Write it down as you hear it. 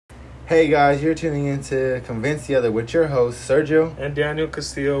Hey guys, you're tuning into Convince the Other with your hosts, Sergio. And Daniel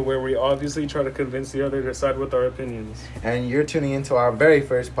Castillo, where we obviously try to convince the other to side with our opinions. And you're tuning into our very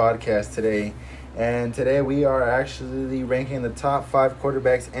first podcast today. And today we are actually ranking the top 5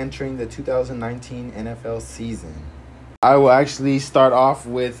 quarterbacks entering the 2019 NFL season. I will actually start off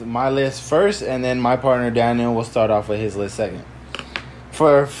with my list first, and then my partner Daniel will start off with his list second.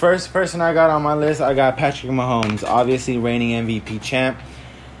 For first person I got on my list, I got Patrick Mahomes, obviously reigning MVP champ.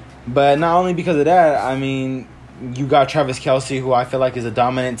 But not only because of that, I mean, you got Travis Kelce, who I feel like is a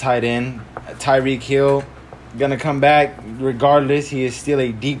dominant tight end. Tyreek Hill, going to come back. Regardless, he is still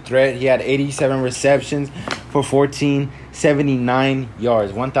a deep threat. He had 87 receptions for 1,479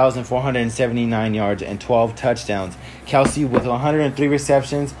 yards, 1,479 yards, and 12 touchdowns. Kelce with 103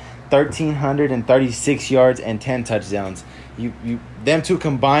 receptions, 1,336 yards, and 10 touchdowns. Them two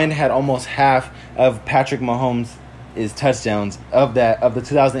combined had almost half of Patrick Mahomes' touchdowns of the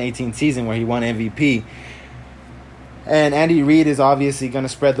 2018 season where he won MVP. And Andy Reid is obviously going to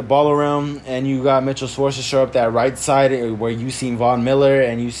spread the ball around, and you got Mitchell Schwarzenegger up that right side where you see Von Miller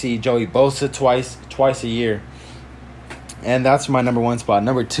and you see Joey Bosa twice a year. And that's my number one spot.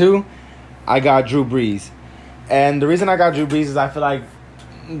 Number 2, I got Drew Brees. And the reason I got Drew Brees is I feel like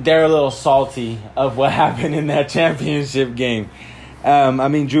they're a little salty of what happened in that championship game. I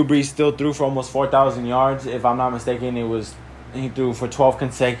mean, Drew Brees still threw for almost 4,000 yards. If I'm not mistaken, he threw for 12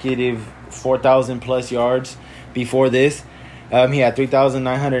 consecutive 4,000-plus yards before this. He had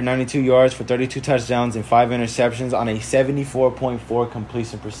 3,992 yards for 32 touchdowns and 5 interceptions on a 74.4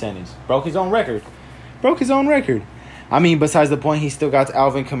 completion percentage. Broke his own record. I mean, besides the point, he still got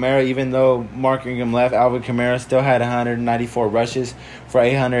Alvin Kamara. Even though Mark Ingram left, Alvin Kamara still had 194 rushes for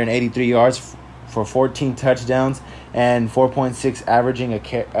 883 yards for 14 touchdowns and 4.6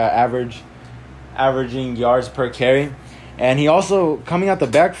 averaging yards per carry. And he also, coming out the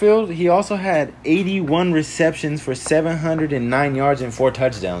backfield, he also had 81 receptions for 709 yards and 4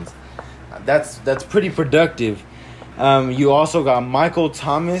 touchdowns. That's pretty productive. You also got Michael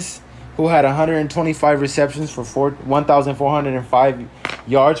Thomas, who had 125 receptions for 1,405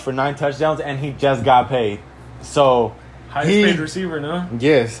 yards for 9 touchdowns, and he just got paid. So highest paid receiver, no?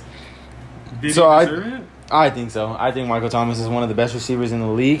 Yes. Did he deserve it? I think so. I think Michael Thomas is one of the best receivers in the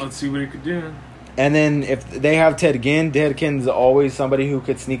league. Let's see what he could do. And then if they have Ted Ginn is always somebody who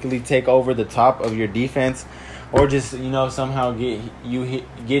could sneakily take over the top of your defense, or just somehow get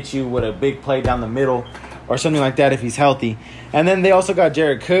you with a big play down the middle, or something like that if he's healthy. And then they also got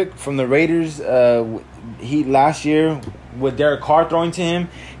Jared Cook from the Raiders. He last year with Derek Carr throwing to him,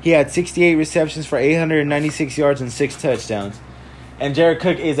 he had 68 receptions for 896 yards and 6 touchdowns. And Jared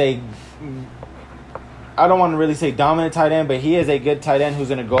Cook is I don't want to really say dominant tight end, but he is a good tight end who's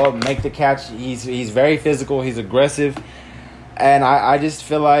going to go up and make the catch. He's very physical. He's aggressive. And I just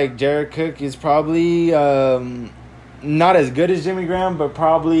feel like Jared Cook is probably not as good as Jimmy Graham, but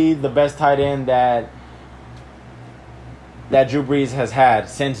probably the best tight end that Drew Brees has had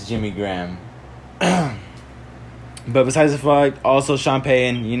since Jimmy Graham. But besides the fact, also Sean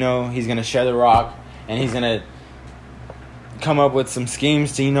Payton, he's going to share the rock, and he's going to come up with some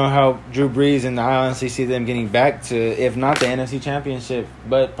schemes to, help Drew Brees, and I honestly see them getting back to, if not the NFC Championship,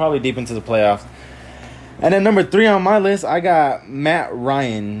 but probably deep into the playoffs. And then number 3 on my list, I got Matt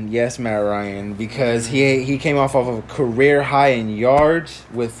Ryan. Yes, Matt Ryan, because he came off of a career high in yards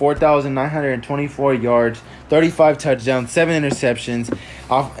with 4,924 yards, 35 touchdowns, 7 interceptions,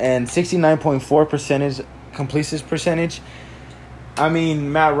 and 69.4% completion percentage. I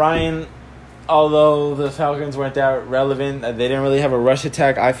mean, Matt Ryan, although the Falcons weren't that relevant, they didn't really have a rush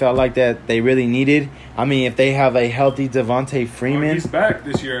attack I felt like that they really needed. I mean, if they have a healthy Devontae Freeman. He's back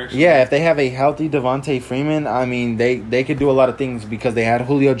this year, actually. Yeah, if they have a healthy Devontae Freeman, I mean, they could do a lot of things because they had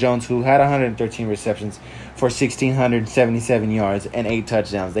Julio Jones, who had 113 receptions for 1,677 yards and 8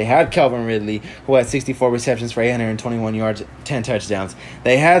 touchdowns. They had Calvin Ridley, who had 64 receptions for 821 yards, 10 touchdowns.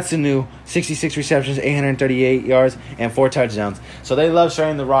 They had Sanu, 66 receptions, 838 yards, and 4 touchdowns. So they love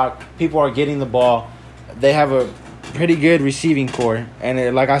sharing the rock. People are getting the ball. They have a pretty good receiving core.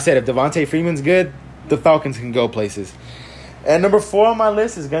 And like I said, if Devontae Freeman's good, the Falcons can go places. And number 4 on my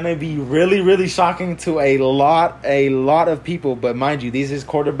list is going to be really, really shocking to a lot of people. But mind you, these is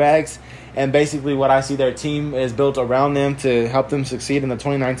quarterbacks. And basically what I see their team is built around them to help them succeed in the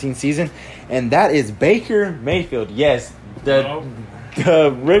 2019 season. And that is Baker Mayfield. Yes, the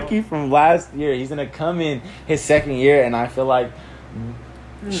rookie from last year. He's going to come in his second year. And I feel like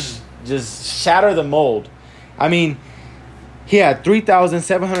just shatter the mold. I mean, he had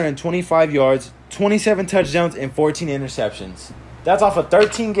 3,725 yards, 27 touchdowns, and 14 interceptions. That's off of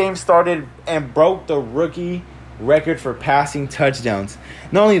 13 games started and broke the rookie record for passing touchdowns.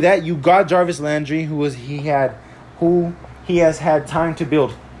 Not only that, you got Jarvis Landry, who he has had time to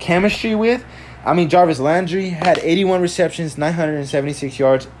build chemistry with. I mean, Jarvis Landry had 81 receptions, 976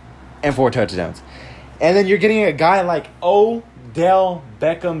 yards, and 4 touchdowns. And then you're getting a guy like Odell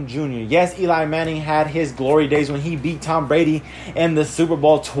Beckham Jr. Yes, Eli Manning had his glory days when he beat Tom Brady in the Super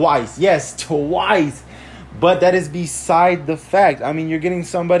Bowl twice. Yes, twice. But that is beside the fact. I mean, you're getting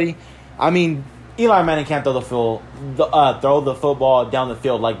somebody. I mean, Eli Manning can't throw the football down the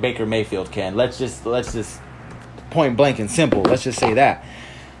field like Baker Mayfield can. Let's just point blank and simple. Let's just say that.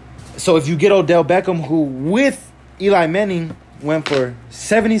 So if you get Odell Beckham, who with Eli Manning went for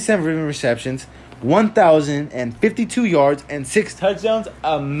 77 receptions, 1,052 yards, and 6 touchdowns,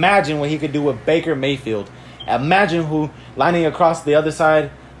 imagine what he could do with Baker Mayfield. Imagine who lining across the other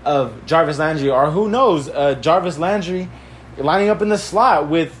side of Jarvis Landry, or who knows, Jarvis Landry lining up in the slot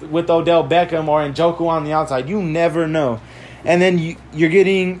with Odell Beckham or Njoku on the outside. You never know. And then you're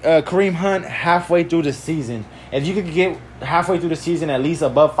getting Kareem Hunt halfway through the season. If you could get halfway through the season at least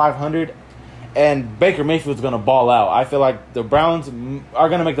above 500, and Baker Mayfield's going to ball out. I feel like the Browns are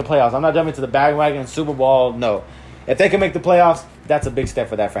going to make the playoffs. I'm not jumping to the bandwagon Super Bowl. No. If they can make the playoffs, that's a big step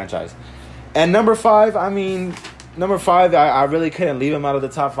for that franchise. And number 5, I really couldn't leave him out of the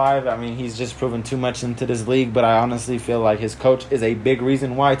top 5. I mean, he's just proven too much into this league, but I honestly feel like his coach is a big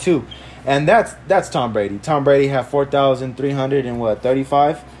reason why too. And that's Tom Brady. Tom Brady had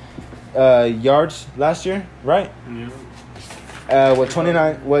 4,335 yards last year, right? Yeah. With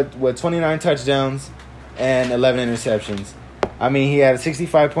 29 touchdowns and 11 interceptions. I mean, he had a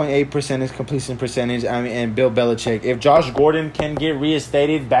 65.8% completion percentage. I mean, and Bill Belichick. If Josh Gordon can get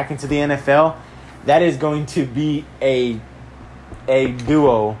reinstated back into the NFL, that is going to be a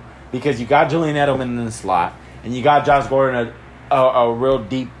duo, because you got Julian Edelman in the slot and you got Josh Gordon, a real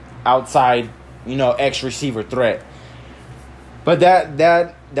deep outside, X receiver threat. But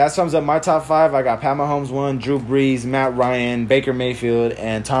that sums up my top 5. I got Pat Mahomes 1, Drew Brees, Matt Ryan, Baker Mayfield,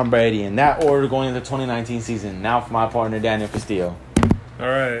 and Tom Brady in that order going into the 2019 season. Now for my partner, Daniel Castillo. All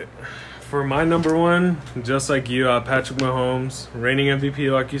right. For my number 1, just like you, Patrick Mahomes, reigning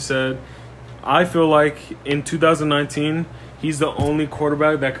MVP, like you said. I feel like in 2019, he's the only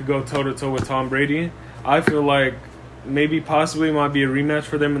quarterback that could go toe-to-toe with Tom Brady. I feel like possibly might be a rematch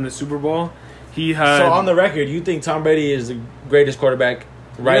for them in the Super Bowl. So on the record, you think Tom Brady is the greatest quarterback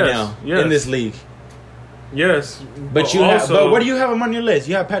now in this league? Yes. But what do you have him on your list?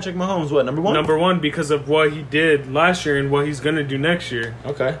 You have Patrick Mahomes, what, number 1? Number 1 because of what he did last year and what he's going to do next year.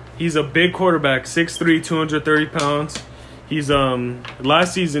 Okay. He's a big quarterback, 6'3", 230 pounds. He's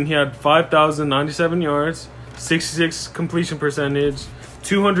last season he had 5,097 yards, 66 completion percentage,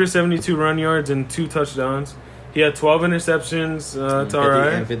 272 run yards, and 2 touchdowns. He had 12 interceptions. That's all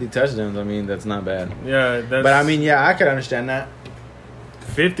right. And 50 touchdowns. I mean, that's not bad. Yeah. But I mean, yeah, I could understand that.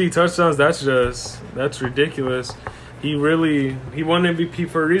 50 touchdowns. That's ridiculous. He won MVP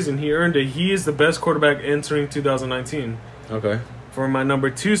for a reason. He earned it. He is the best quarterback entering 2019. Okay. For my number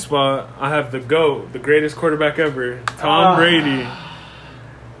 2 spot, I have the GOAT, the greatest quarterback ever, Tom Brady.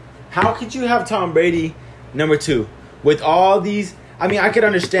 How could you have Tom Brady number 2 with all these? I mean, I could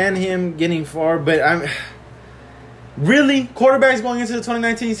understand him getting far, but really, quarterbacks going into the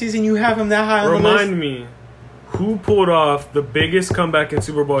 2019 season, you have him that high on the list? Remind me, who pulled off the biggest comeback in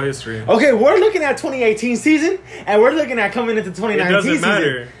Super Bowl history? Okay, we're looking at 2018 season, and we're looking at coming into 2019 season. It doesn't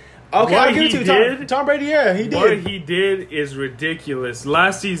matter. Okay, I'll give it to you. Tom Brady, yeah, he did. What he did is ridiculous.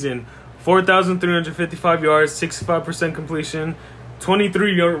 Last season, 4,355 yards, 65% completion,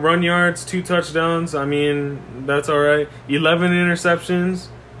 23 run yards, 2 touchdowns. I mean, that's all right. 11 interceptions,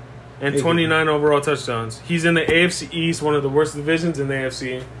 and 29 overall touchdowns. He's in the AFC East, one of the worst divisions in the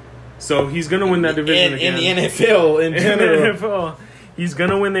AFC. So he's going to win that division again. In the NFL, in general. In the NFL. He's going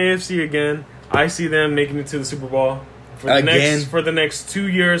to win the AFC again. I see them making it to the Super Bowl. For the next 2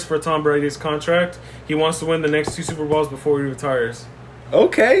 years for Tom Brady's contract. He wants to win the next 2 Super Bowls before he retires.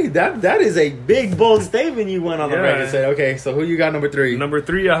 Okay, that is a big, bold statement you went on the record and said. Okay, so who you got number 3? Number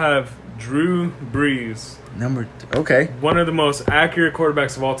 3, I have Drew Brees. Okay. One of the most accurate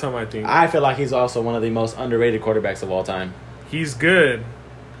quarterbacks of all time, I think. I feel like he's also one of the most underrated quarterbacks of all time. He's good.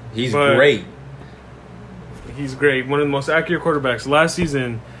 He's great. He's great. One of the most accurate quarterbacks. Last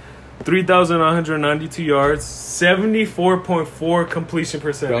season, 3,192 yards, 74.4 completion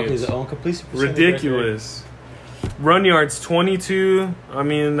percentage. Bro, his own completion percentage. Ridiculous. Run yards, 22. I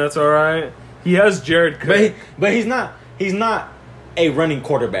mean, that's all right. He has Jared Cook. But he's not a running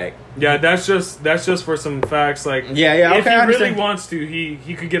quarterback. Yeah, that's just for some facts. Like, Yeah, okay, if he I really understand. wants to,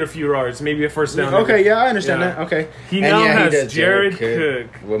 he could get a few yards, maybe a first down. Okay, yeah, I understand Yeah. that. Okay. He And now yeah, has does Jared Cook.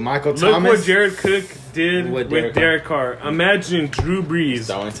 with Michael Look Thomas. what Jared Cook did With with Derek Derek Carr. Imagine Drew Brees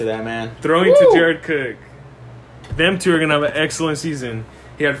throwing to that man. throwing Woo! to Jared Cook. Them two are going to have an excellent season.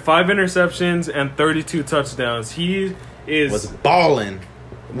 He had 5 interceptions and 32 touchdowns. He is Was balling.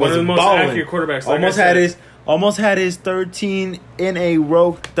 one of the most accurate quarterbacks. Like Almost had his 13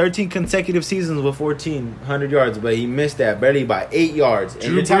 consecutive seasons with 1,400 yards, but he missed that barely by 8 yards. And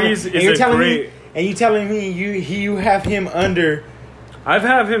Drew you're telling- Brees and is you're a telling great. me, and you telling me you have him under. I've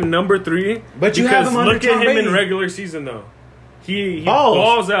have him number 3. But you have because him under look Tom at him Brady. in regular season though. He Balls.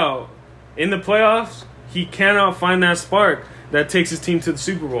 balls out in the playoffs. He cannot find that spark that takes his team to the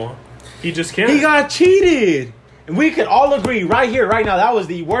Super Bowl. He just can't. He got cheated. And we could all agree right here, right now, that was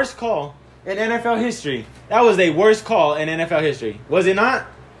the worst call in NFL history. That was the worst call in NFL history. Was it not?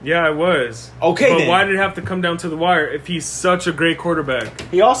 Yeah, it was. Okay, but then. why did it have to come down to the wire if he's such a great quarterback?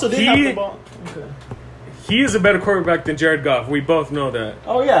 He also did He- have the ball. Okay. He is a better quarterback than Jared Goff. We both know that.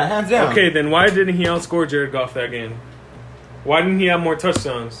 Oh, yeah, hands down. Okay, then why didn't he outscore Jared Goff that game? Why didn't he have more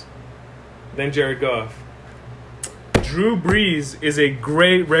touchdowns than Jared Goff? Drew Brees is a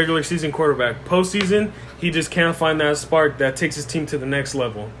great regular season quarterback. Postseason, he just can't find that spark that takes his team to the next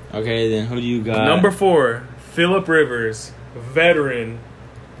level. Okay, then who do you got? Number 4, Phillip Rivers, veteran,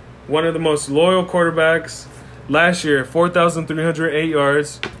 one of the most loyal quarterbacks. Last year, 4,308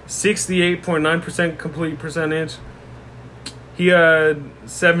 yards, 68.9% complete percentage. He had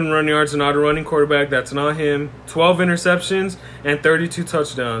 7 run yards, not a running quarterback. That's not him. 12 interceptions and 32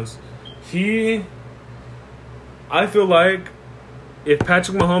 touchdowns. I feel like if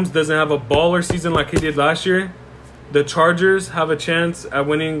Patrick Mahomes doesn't have a baller season like he did last year, the Chargers have a chance at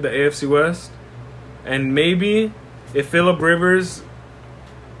winning the AFC West. And maybe if Phillip Rivers...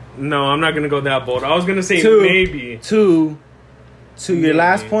 No, I'm not going to go that bold. I was going to say maybe. To your Maybe.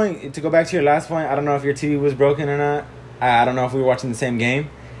 last point, to go back to your last point, I don't know if your TV was broken or not. I don't know if we were watching the same game.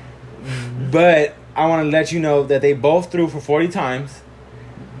 But I want to let you know that they both threw for 40 times.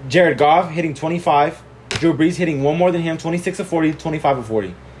 Jared Goff hitting 25. Drew Brees hitting one more than him, 26 of 40, 25 of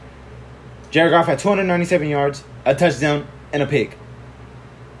 40. Jared Goff had 297 yards, a touchdown, and a pick.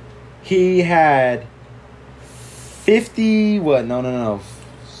 He had 50,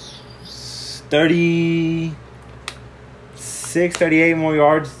 36, 38 more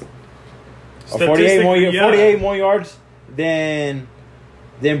yards. Or 48 more yards than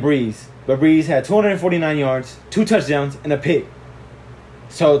Brees. But Brees had 249 yards, 2 touchdowns, and a pick.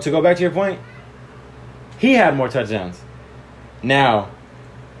 So to go back to your point, he had more touchdowns. Now,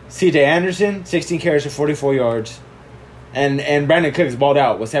 C.J. Anderson, 16 carries for 44 yards. And Brandon Cooks balled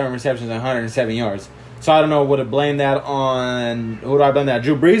out with 7 receptions and 107 yards. So I don't know, would I blame that on... Who do I blame that?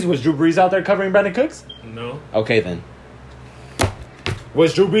 Drew Brees? Was Drew Brees out there covering Brandon Cooks? No. Okay, then.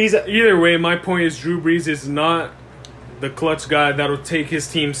 Was Drew Brees... Either way, my point is Drew Brees is not the clutch guy that'll take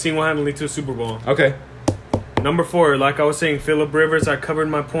his team single-handedly to a Super Bowl. Okay. Number 4, like I was saying, Phillip Rivers, I covered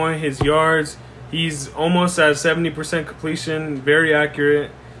my point. His yards, he's almost at 70% completion, very accurate.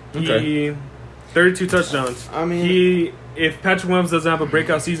 Okay. 32 touchdowns. I mean... If Patrick Mahomes doesn't have a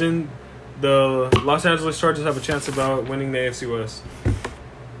breakout season, the Los Angeles Chargers have a chance about winning the AFC West.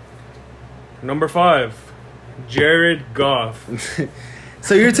 Number 5, Jared Goff.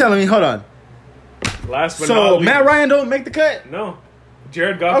 So you're telling me... Hold on. Last but So not least. Matt Ryan don't make the cut? No.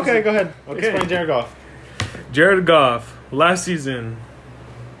 Jared Goff. Okay, go ahead. Okay. Explain Jared Goff. Jared Goff, last season.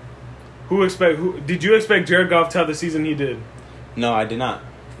 Did you expect Jared Goff to have the season he did? No, I did not.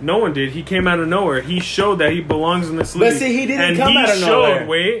 No one did. He came out of nowhere. He showed that he belongs in this league. But see, he didn't and come he out of showed,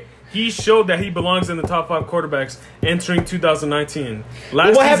 nowhere. He showed that he belongs in the top 5 quarterbacks entering 2019. But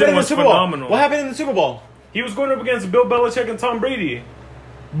Last what happened season in the was Super phenomenal. Bowl? What happened in the Super Bowl? He was going up against Bill Belichick and Tom Brady.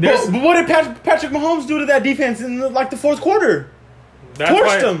 But what did Patrick Mahomes do to that defense in the fourth quarter?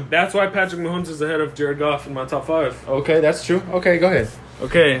 Torched him. That's why Patrick Mahomes is ahead of Jared Goff in my top 5. Okay, that's true. Okay, go ahead.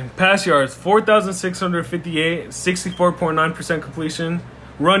 Okay, pass yards, 4,658, 64.9% completion.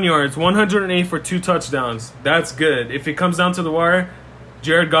 Run yards, 108 for 2 touchdowns. That's good. If it comes down to the wire,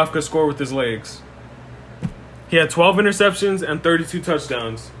 Jared Goff could score with his legs. He had 12 interceptions and 32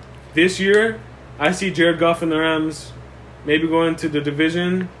 touchdowns. This year, I see Jared Goff and the Rams maybe going to the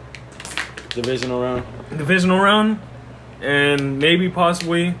divisional round, and maybe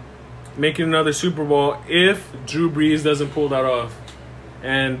possibly making another Super Bowl if Drew Brees doesn't pull that off.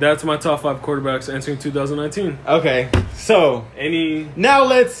 And that's my top 5 quarterbacks entering 2019. Okay, so now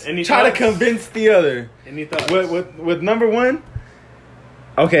let's Any try thoughts? to convince the other. Any thoughts? With number 1,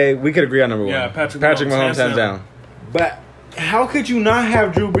 okay, we could agree on number 1. Yeah, Patrick Mahomes, Mahomes, hands down. But How could you not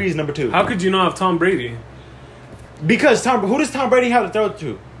have Drew Brees number 2? How could you not have Tom Brady? Because who does Tom Brady have to throw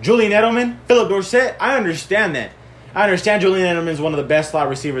to? Julian Edelman? Philip Dorsett? I understand that. I understand Julian Edelman is one of the best slot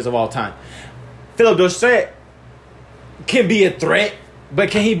receivers of all time. Philip Dorsett can be a threat,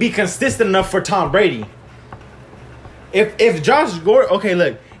 but can he be consistent enough for Tom Brady? If Josh Gordon... Okay,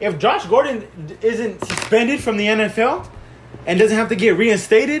 look. If Josh Gordon isn't suspended from the NFL and doesn't have to get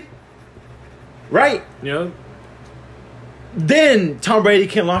reinstated, right? Yeah. Then Tom Brady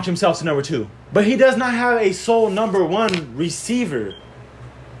can launch himself to number 2. But he does not have a sole number 1 receiver.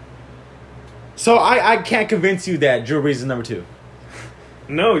 So I can't convince you that Drew Brees is number 2.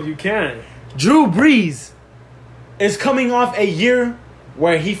 No, you can't. Drew Brees is coming off a year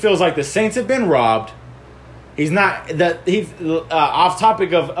where he feels like the Saints have been robbed. He's not that he's off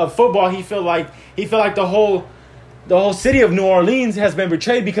topic of football. He felt like the whole city of New Orleans has been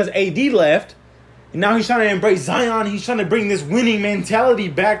betrayed because AD left. And now he's trying to embrace Zion. He's trying to bring this winning mentality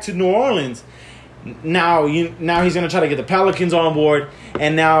back to New Orleans. Now he's going to try to get the Pelicans on board.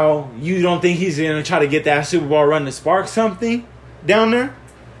 And now you don't think he's going to try to get that Super Bowl run to spark something down there?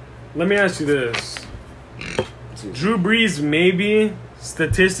 Let me ask you this. Drew Brees may be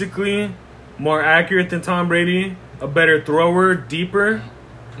statistically more accurate than Tom Brady, a better thrower, deeper.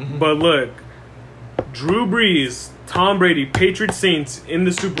 Mm-hmm. But look, Drew Brees, Tom Brady, Patriots, Saints in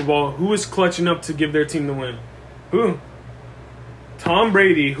the Super Bowl. Who is clutching up to give their team the win? Who? Tom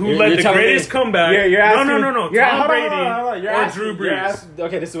Brady, who led the greatest comeback. No. Tom Brady or Drew Brees.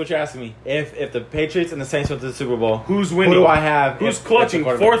 Okay, this is what you're asking me. If the Patriots and the Saints went to the Super Bowl, who's winning? Who do I have? Who's clutching?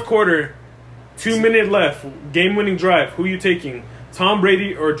 Fourth quarter, 2 minute left, game-winning drive. Who are you taking? Tom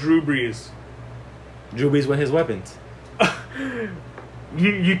Brady or Drew Brees? Drew Brees with his weapons.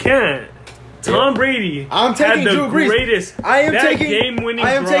 You can't. Tom Brady. I'm taking Drew Brees. Greatest. I am taking game-winning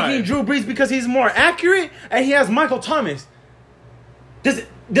I am drive. taking Drew Brees because he's more accurate and he has Michael Thomas. Does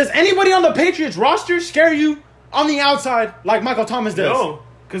anybody on the Patriots roster scare you on the outside like Michael Thomas does? No,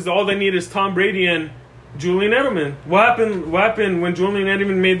 because all they need is Tom Brady and Julian Edelman. What happened when Julian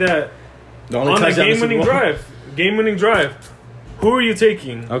Edelman made that on the game-winning drive? Game-winning drive. Who are you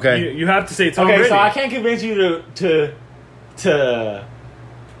taking? Okay, you have to say Tom Brady. Okay, so I can't convince you to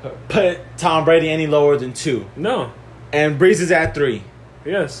put Tom Brady any lower than 2. No. And Brees is at 3.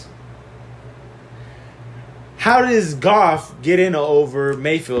 Yes. How does Goff get in over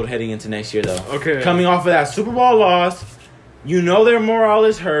Mayfield heading into next year, though? Okay. Coming off of that Super Bowl loss, you know their morale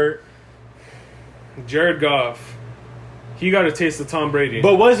is hurt. Jared Goff, he got a taste of Tom Brady.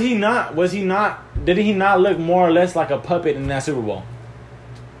 But did he not look more or less like a puppet in that Super Bowl?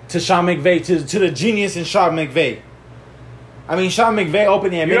 To Sean McVay, to the genius in Sean McVay. I mean, Sean McVay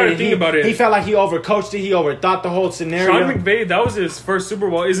openly admitted he felt like he overcoached it. He overthought the whole scenario. Sean McVay, that was his first Super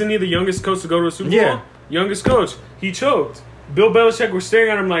Bowl. Isn't he the youngest coach to go to a Super Bowl? Youngest coach. He choked. Bill Belichick was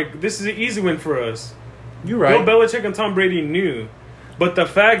staring at him like, this is an easy win for us. You're right. Bill Belichick and Tom Brady knew. But the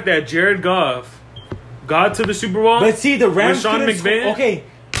fact that Jared Goff got to the Super Bowl... But see, the Rams... with Sean McVay...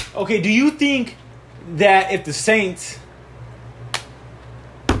 Okay, do you think that if the Saints...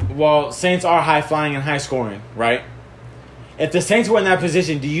 Well, Saints are high-flying and high-scoring, right? If the Saints were in that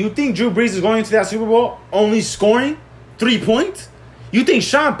position, do you think Drew Brees is going into that Super Bowl only scoring 3 points? You think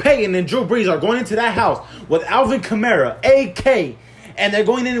Sean Payton and Drew Brees are going into that house with Alvin Kamara, AK, and they're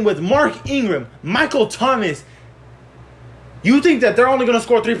going in with Mark Ingram, Michael Thomas? You think that they're only going to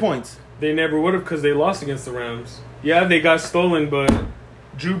score 3 points? They never would have because they lost against the Rams. Yeah, they got stolen, but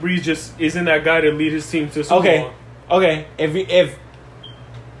Drew Brees just isn't that guy to lead his team to a Super Bowl. Okay. If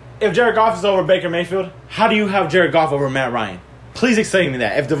Jared Goff is over Baker Mayfield, how do you have Jared Goff over Matt Ryan? Please explain me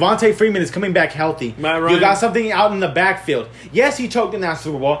that. If Devontae Freeman is coming back healthy, Matt Ryan, you got something out in the backfield. Yes, he choked in that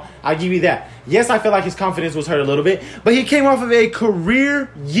Super Bowl. I'll give you that. Yes, I feel like his confidence was hurt a little bit. But he came off of a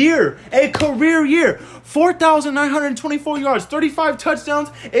career year. 4,924 yards, 35 touchdowns,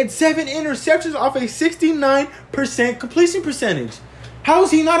 and 7 interceptions off a 69% completion percentage. How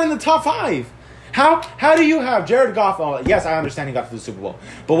is he not in the top 5? How do you have Jared Goff? Yes, I understand he got to the Super Bowl.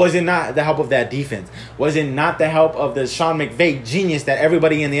 But was it not the help of that defense? Was it not the help of the Sean McVay genius that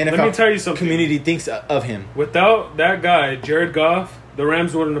everybody in the NFL community thinks of him? Without that guy, Jared Goff, the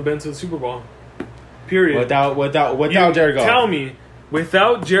Rams wouldn't have been to the Super Bowl. Period. Without Jared Goff. Tell me,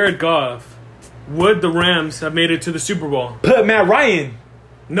 without Jared Goff, would the Rams have made it to the Super Bowl? Put Matt Ryan.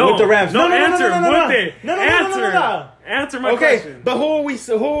 No. With the Rams. No, Would they? No. Answer my question. But who are we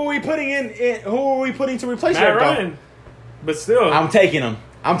putting to replace Matt Ryan? Goff? But still, I'm taking him.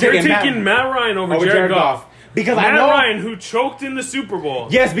 You're taking Matt Ryan over Jared Goff. Because Matt I know Ryan, who choked in the Super Bowl.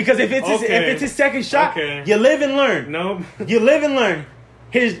 Yes, because if it's his second shot, you live and learn. No, you live and learn.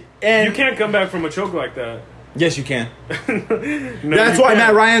 You can't come back from a choke like that. Yes, you can. No, That's you why can't.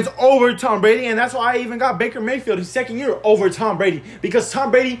 Matt Ryan's over Tom Brady, and that's why I even got Baker Mayfield his second year over Tom Brady, because Tom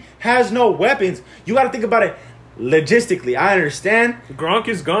Brady has no weapons. You got to think about it logistically. I understand. Gronk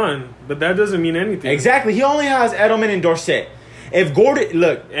is gone, but that doesn't mean anything. Exactly. He only has Edelman and Dorsett. If Gordon,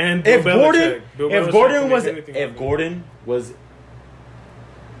 look, And Bill if Belichick. Bill Belichick Gordon can was, make anything if happen. Gordon was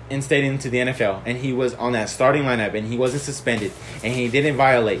instated into the NFL and he was on that starting lineup and he wasn't suspended and he didn't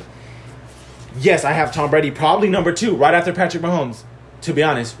violate, yes, I have Tom Brady probably number 2 right after Patrick Mahomes. To be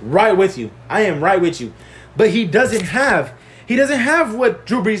honest, right with you, I am right with you, but he doesn't have what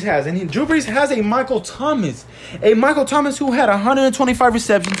Drew Brees has, and Drew Brees has a Michael Thomas who had 125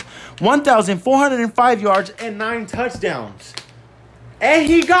 receptions, 1,405 yards, and 9 touchdowns. And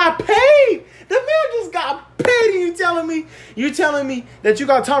he got paid. The man just got paid. And you telling me that you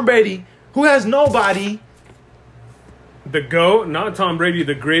got Tom Brady, who has nobody. The GOAT, not Tom Brady,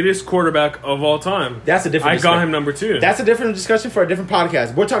 the greatest quarterback of all time. That's a different. I got him number 2. That's a different discussion for a different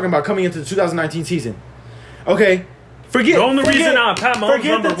podcast. We're talking about coming into the 2019 season. Okay, The only reason Pat Mahomes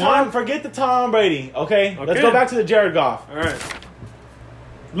number 1. Forget the Tom Brady. Okay, let's Okay. go back to the Jared Goff. All right.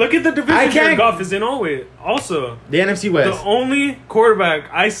 Look at the I division can't- Jared Goff is in always. Also, The NFC West. the only quarterback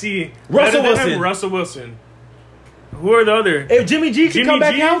I see Russell better than him, Wilson. Russell Wilson. Who are the other? If Jimmy G can Jimmy come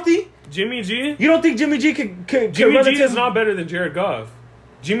back G? healthy, Jimmy G? you don't think Jimmy G could Jimmy run G into- is not better than Jared Goff.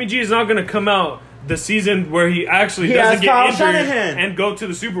 Jimmy G is not going to come out the season where he actually He doesn't has get Kyle injured Shanahan. and go to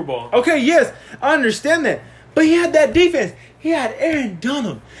the Super Bowl. Okay, yes, I understand that. But he had that defense. He had Aaron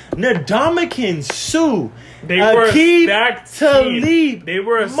Donald, Ndamukong Suh, They were a Aqib stacked Talib, team. They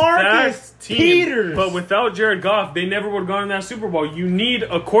were a Marcus stacked team. Peters. But without Jared Goff, they never would have gone in that Super Bowl. You need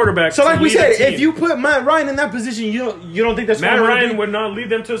a quarterback. So to like we lead a said, team. if you put Matt Ryan in that position, you don't think that's Matt what Ryan would not lead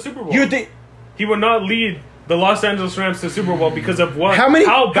them to a Super Bowl. You think He would not lead the Los Angeles Rams to Super Bowl because of what? how many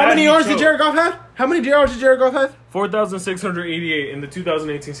bad he yards did choked. Jared Goff have? How many yards did Jared Goff have? 4,688 in the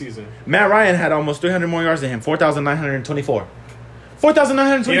 2018 season. Matt Ryan had almost 300 more yards than him. 4,924. He has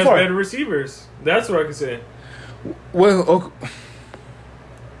 4,924. better receivers. That's what I can say. Well, okay.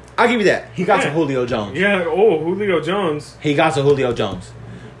 I'll give you that. He got to Yeah. Julio Jones. Yeah. Oh, Julio Jones. He got to Julio Jones.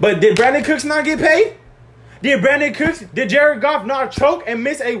 But did Brandon Cooks not get paid? Did Jared Goff not choke and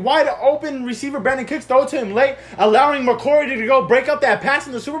miss a wide open receiver? Brandon Cooks throw to him late, allowing McCory to go break up that pass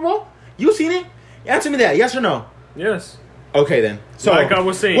in the Super Bowl? You seen it? Answer me that. Yes or no? Yes. Okay then. So Like I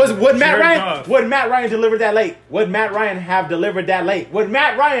was saying, would Matt Jared Ryan Goff. would Matt Ryan deliver that late? Would Matt Ryan have delivered that late? Would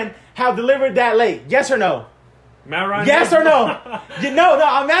Matt Ryan have delivered that late? Yes or no? Matt Ryan. Yes or no? No,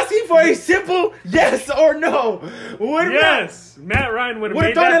 I'm asking for a simple yes or no. Would Yes. Matt Ryan would have would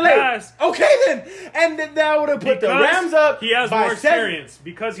made have thrown that it late? pass. Okay then, and then that would have put the Because Rams up. He has by more 7. experience.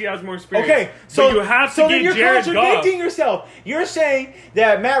 Because he has more experience. Okay, so but you have to so then get you're Jared Goff. contradicting yourself. You're saying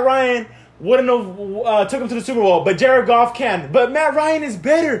that Matt Ryan wouldn't have took him to the Super Bowl, but Jared Goff can. But Matt Ryan is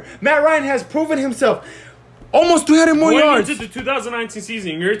better. Matt Ryan has proven himself. Almost 300 more Going yards, into the 2019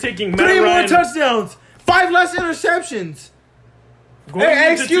 season, you're taking Matt 3 more Ryan. touchdowns, 5 less interceptions. Going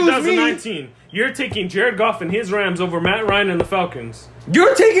Hey, into excuse me. 2019, you're taking Jared Goff and his Rams over Matt Ryan and the Falcons.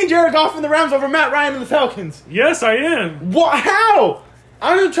 You're taking Jared Goff and the Rams over Matt Ryan and the Falcons. Yes, I am. What? How?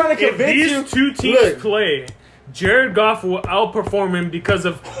 I'm just trying to If convince these you. two teams Look, play, Jared Goff will outperform him because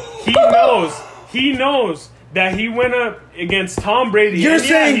of he knows that he went up against Tom Brady. You're and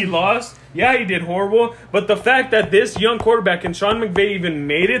saying- he lost. Yeah, he did horrible. But the fact that this young quarterback and Sean McVay even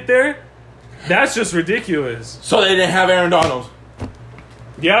made it there, that's just ridiculous. so they didn't have Aaron Donald,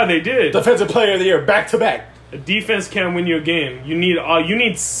 Yeah, they did. Defensive Player of the Year, back to back. A defense can't win you a game. You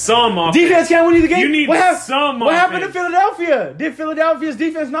need some offense. Defense can't win you the game. You need some What happened to offense. Philadelphia? Did Philadelphia's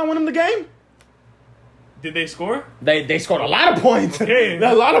defense not win them the game? Did they score? They scored a lot of points. Okay.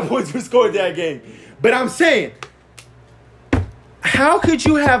 A lot of points were scored that game. But I'm saying, how could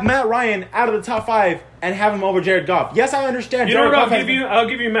you have Matt Ryan out of the top 5 and have him over Jared Goff? Yes, I understand. You know Jared what Goff I'll give you? I'll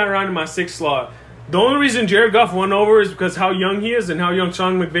give you Matt Ryan in my 6th slot. The only reason Jared Goff won over is because how young he is and how young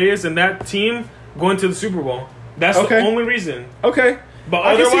Sean McVay is and that team going to the Super Bowl. That's Okay. the only reason. Okay. But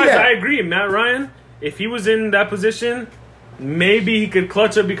I can see otherwise, that. I agree. Matt Ryan, if he was in that position, maybe he could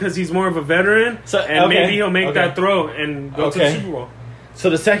clutch up because he's more of a veteran. So- and okay, maybe he'll make okay. that throw and go to the Okay. Super Bowl. So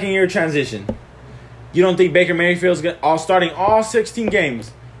the second year transition, you don't think Baker Mayfield's starting all 16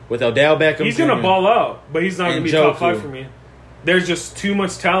 games with Odell Beckham? He's going to Jr.? ball out, but he's not going And to be top Njoku. 5 for me. There's just too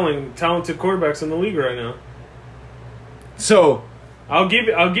much talented quarterbacks in the league right now. So I'll give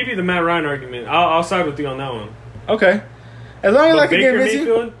you the Matt Ryan argument. I'll side with you on that one. okay, as long as I But can Baker convince you.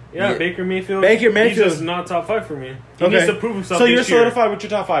 Mayfield, Yeah. Baker Mayfield, Baker he's Mayfield. just not top 5 for me. He Okay. needs to prove himself. So you're this year. solidified with your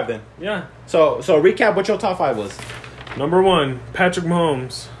top 5 then. Yeah. So recap what your top 5 was. Number 1, Patrick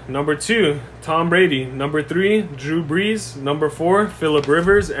Mahomes. Number 2, Tom Brady. Number 3, Drew Brees. Number 4, Phillip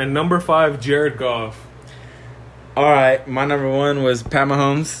Rivers. And number 5, Jared Goff. All right, my number 1 was Pat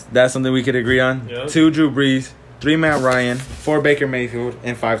Mahomes. That's something we could agree on. Yep. 2, Drew Brees. 3, Matt Ryan. 4, Baker Mayfield.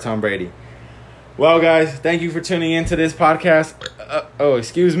 And 5, Tom Brady. Well, guys, thank you for tuning in to this podcast.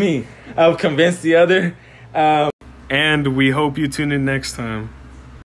 Excuse me. I've convinced the other. And we hope you tune in next time.